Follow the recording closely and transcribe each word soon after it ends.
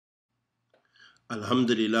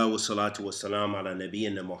Alhamdulillah wa salatu wa salam ala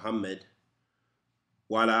nabiyyina Muhammad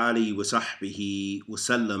wa ala alihi wa sahbihi wa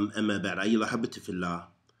sallam amma ba'd. Ayyuha habati fillah.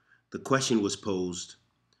 The question was posed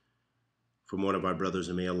from one of our brothers,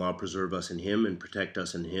 and may Allah preserve us in him and protect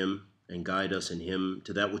us in him and guide us in him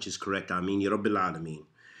to that which is correct. Ameen ya Rabbil Alameen.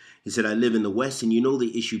 He said, I live in the West, and you know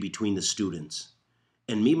the issue between the students.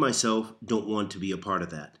 And me, myself, don't want to be a part of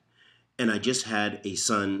that. And I just had a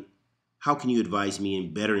son. How can you advise me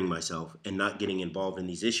in bettering myself and not getting involved in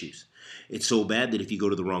these issues? It's so bad that if you go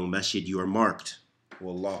to the wrong masjid, you are marked.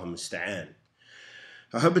 Wallahu musta'an.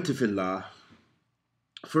 Ahabati fillah.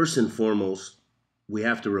 First and foremost, we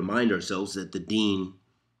have to remind ourselves that the deen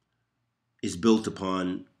is built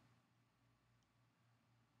upon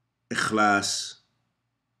ikhlas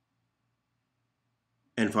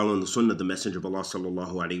and following the sunnah of the Messenger of Allah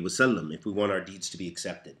sallallahu alaihi wasallam if we want our deeds to be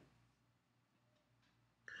accepted.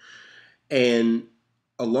 And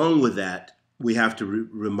along with that, we have to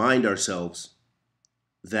remind ourselves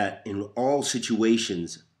that in all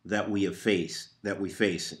situations that we face,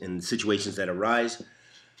 and situations that arise,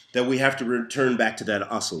 that we have to return back to that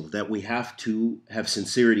asl, that we have to have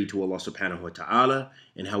sincerity to Allah subhanahu wa ta'ala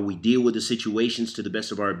and how we deal with the situations to the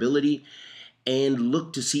best of our ability, and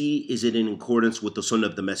look to see, is it in accordance with the sunnah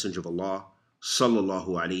of the Messenger of Allah sallallahu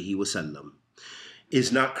alaihi wasallam.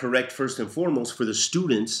 Is not correct, first and foremost, for the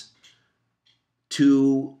students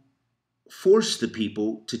to force the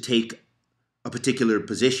people to take a particular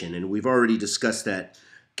position. And we've already discussed that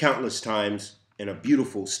countless times in a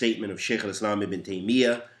beautiful statement of Shaykh al-Islam ibn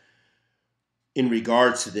Taymiyyah in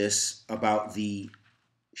regards to this, about the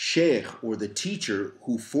sheikh or the teacher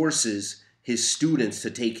who forces his students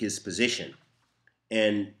to take his position.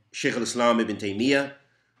 And Shaykh al-Islam ibn Taymiyyah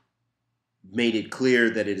made it clear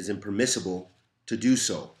that it is impermissible to do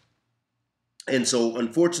so. And so,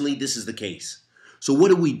 unfortunately, this is the case. So what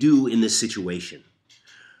do we do in this situation?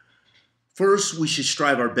 First, we should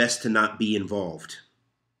strive our best to not be involved,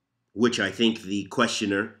 which I think the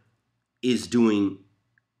questioner is doing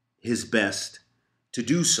his best to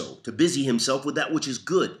do so, to busy himself with that which is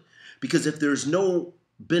good. Because if there's no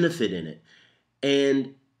benefit in it,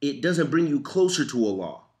 and it doesn't bring you closer to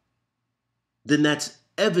Allah, then that's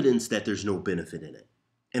evidence that there's no benefit in it,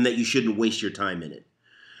 and that you shouldn't waste your time in it.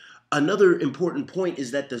 Another important point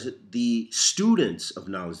is that the students of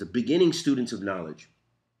knowledge, the beginning students of knowledge,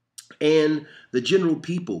 and the general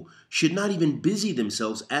people should not even busy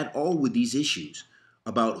themselves at all with these issues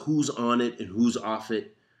about who's on it and who's off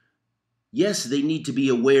it. Yes, they need to be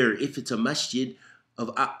aware if it's a masjid of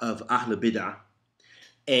Ahl Bid'ah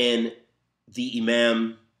and the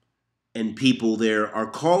Imam and people there are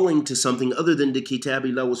calling to something other than the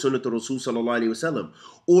Kitabillah wa Sunnat Rasul sallallahu alaihi wasallam,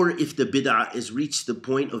 or if the bid'ah has reached the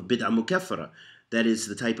point of bid'ah mukaffara, that is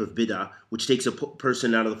the type of bid'ah which takes a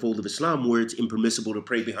person out of the fold of Islam, where it's impermissible to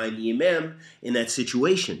pray behind the Imam in that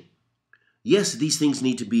situation. Yes, these things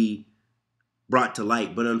need to be brought to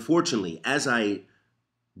light, but unfortunately, as I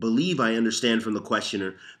believe I understand from the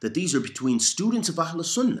questioner, that these are between students of Ahl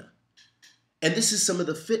Sunnah. And this is some of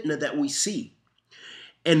the fitnah that we see.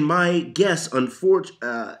 And my guess, and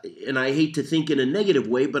I hate to think in a negative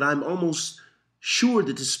way, but I'm almost sure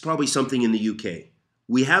that this is probably something in the UK.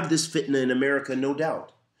 We have this fitna in America, no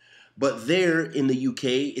doubt. But there in the UK,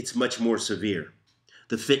 it's much more severe.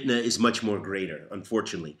 The fitna is much more greater,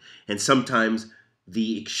 unfortunately. And sometimes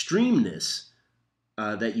the extremeness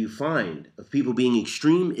that you find of people being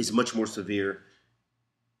extreme is much more severe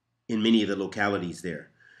in many of the localities there.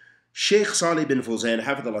 Shaykh Salih bin Fawzan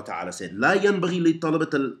Hafidhullah Ta'ala said, لا ينبغي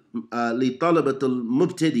لطلبة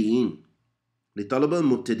المبتدئين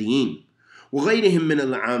وغيرهم من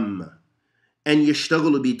العامة أن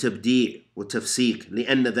يشتغلوا بتبديع وتفسيق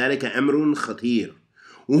لأن ذلك أمر خطير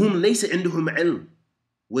وهم ليس عندهم علم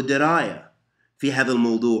ودراية في هذا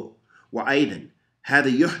الموضوع وأيضا هذا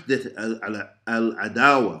يحدث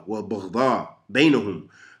العداوة والبغضاء بينهم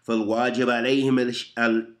فالواجب عليهم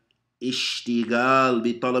اشتغال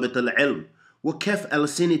بطلبة العلم وكف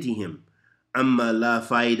ألسنتهم عما لا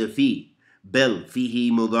فائدة فيه بل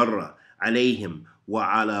فيه مضرة عليهم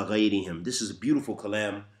وعلى غيرهم. This is a beautiful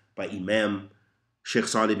kalam by Imam Shaykh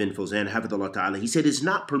Salih bin Fawzan Hafidhullah Ta'ala. He said it's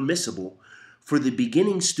not permissible for the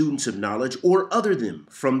beginning students of knowledge or other than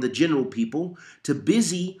from the general people to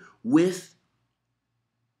busy with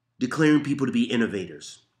declaring people to be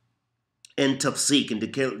innovators and tafsiq, and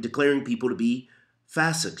declaring people to be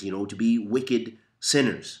fasiq, to be wicked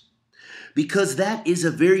sinners. Because that is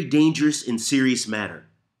a very dangerous and serious matter.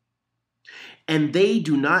 And they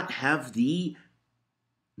do not have the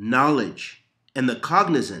knowledge and the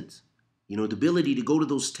cognizance, the ability to go to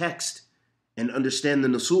those texts and understand the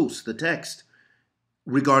nusus, the text,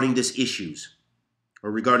 regarding these issues.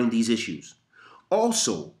 or regarding these issues.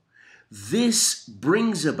 Also, this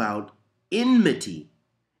brings about enmity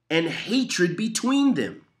and hatred between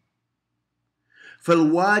them.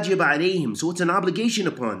 فَالْوَاجِبْ عَلَيْهِمْ, so it's an obligation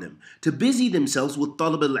upon them to busy themselves with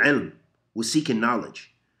طَلَبْ الْعِلْم, with seeking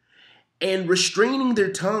knowledge, and restraining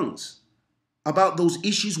their tongues about those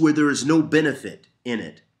issues where there is no benefit in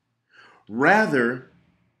it. Rather,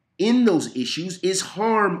 in those issues is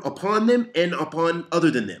harm upon them and upon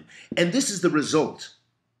other than them. And this is the result.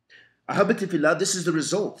 Ahabati fillah, this is the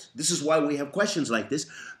result. This is why we have questions like this,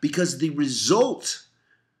 because the result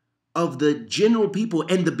of the general people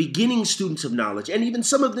and the beginning students of knowledge, and even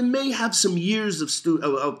some of them may have some years of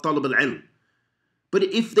talab al-ilm, but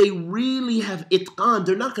if they really have itqan,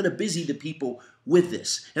 they're not going to busy the people with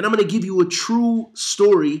this. And I'm going to give you a true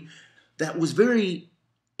story that was very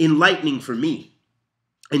enlightening for me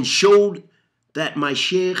and showed that my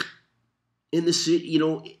sheikh in the city,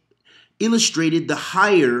 illustrated the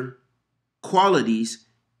higher qualities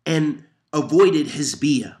and avoided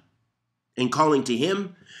hizbiyah and calling to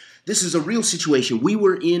him. This is a real situation. We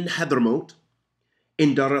were in Hadramaut,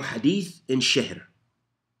 in Dar al-Hadeeth in Shahr.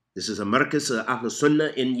 This is a markaz Ahl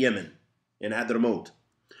Sunnah in Yemen, in Hadramaut.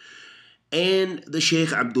 And the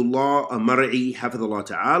Sheikh Abdullah Mar'i, Hafidhullah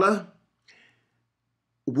Ta'ala,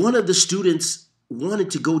 one of the students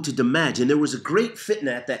wanted to go to Damaj, and there was a great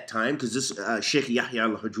fitna at that time, because this Sheikh Yahya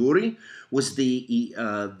al-Hujuri was the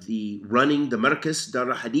running the markaz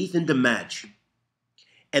Dar al-Hadeeth in Damaj.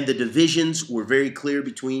 And the divisions were very clear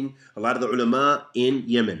between a lot of the ulama in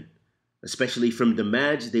Yemen, especially from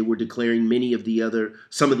Damaj. They were declaring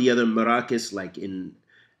some of the other marakis, like in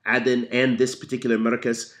Aden and this particular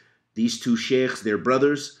markaz, these two sheikhs, their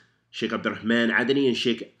brothers, Sheikh Abdurrahman Adani and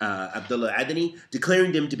Sheikh Abdullah Adani,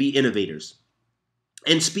 declaring them to be innovators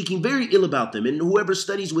and speaking very ill about them. And whoever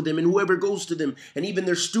studies with them and whoever goes to them, and even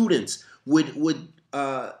their students would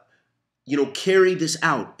carry this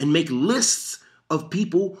out and make lists of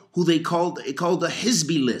people who they called the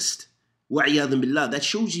Hizbi list. Wa'iyadhan billah. That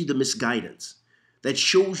shows you the misguidance. That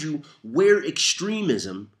shows you where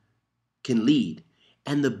extremism can lead.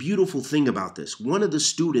 And the beautiful thing about this, one of the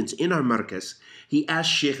students in our markaz, he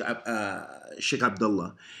asked Sheikh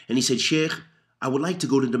Abdullah, and he said, Sheikh, I would like to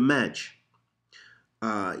go to the Damaj.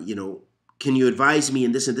 Can you advise me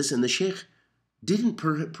in this and this? And the Sheikh didn't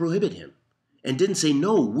prohibit him. And didn't say,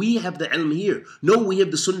 no, we have the ilm here. No, we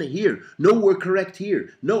have the sunnah here. No, we're correct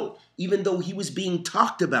here. No, even though he was being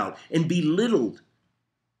talked about and belittled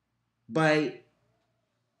by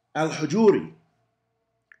Al-Hujuri.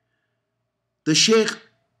 The Sheikh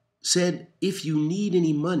said, if you need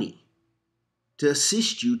any money to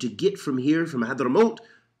assist you to get from here, from Hadramaut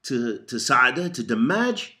to Saada, to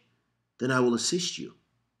Damaj, then I will assist you.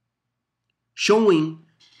 Showing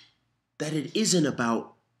that it isn't about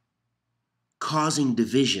causing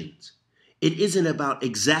divisions. It isn't about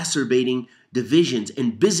exacerbating divisions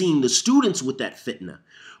and busying the students with that fitna,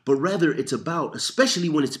 but rather it's about, especially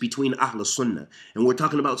when it's between Ahl Sunnah, and we're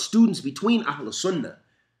talking about students between Ahl Sunnah,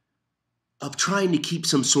 of trying to keep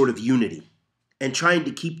some sort of unity and trying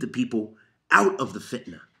to keep the people out of the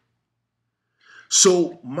fitna.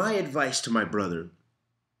 So my advice to my brother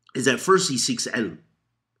is that first he seeks ilm,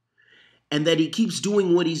 and that he keeps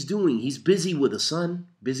doing what he's doing. He's busy with a son,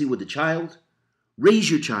 busy with a child.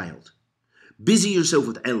 Raise your child. Busy yourself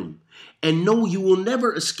with ilm. And know you will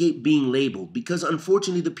never escape being labeled, because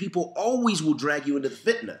unfortunately the people always will drag you into the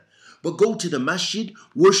fitna. But go to the masjid,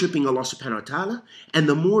 worshipping Allah subhanahu wa ta'ala, and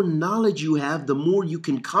the more knowledge you have, the more you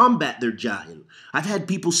can combat their jahil. I've had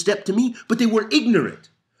people step to me, but they were ignorant.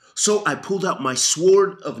 So I pulled out my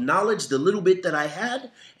sword of knowledge, the little bit that I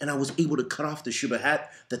had, and I was able to cut off the shubahat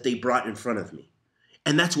that they brought in front of me.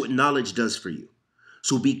 And that's what knowledge does for you.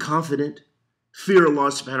 So be confident. Fear Allah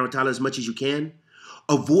subhanahu wa ta'ala as much as you can.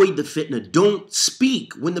 Avoid the fitna. Don't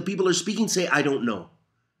speak. When the people are speaking, say, I don't know.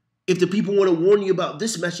 If the people want to warn you about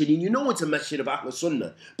this masjid, and you know it's a masjid of Ahl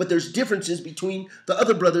Sunnah, but there's differences between the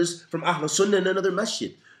other brothers from Ahl Sunnah and another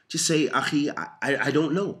masjid, just say, Akhi, I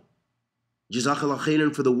don't know. Jazakallah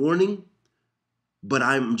khairan for the warning, but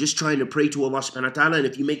I'm just trying to pray to Allah subhanahu wa ta'ala, and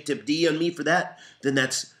if you make tabdi on me for that, then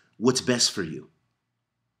that's what's best for you.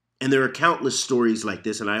 And there are countless stories like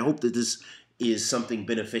this, and I hope that this is something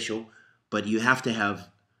beneficial, but you have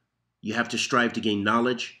to strive to gain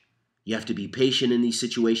knowledge. You have to be patient in these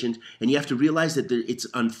situations, and you have to realize that it's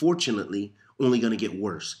unfortunately only going to get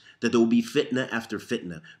worse, that there will be fitna after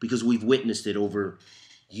fitna, because we've witnessed it over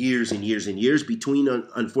years and years and years between,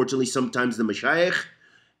 unfortunately, sometimes the mashayikh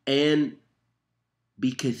and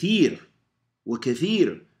kathir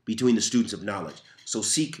between the students of knowledge. So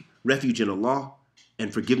seek refuge in Allah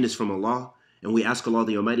and forgiveness from Allah, And we ask Allah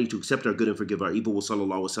the Almighty to accept our good and forgive our evil. Wa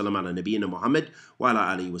sallallahu wa sallam ala nabiyyina Muhammad wa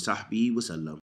ala alihi wa sahbihi wa sallam.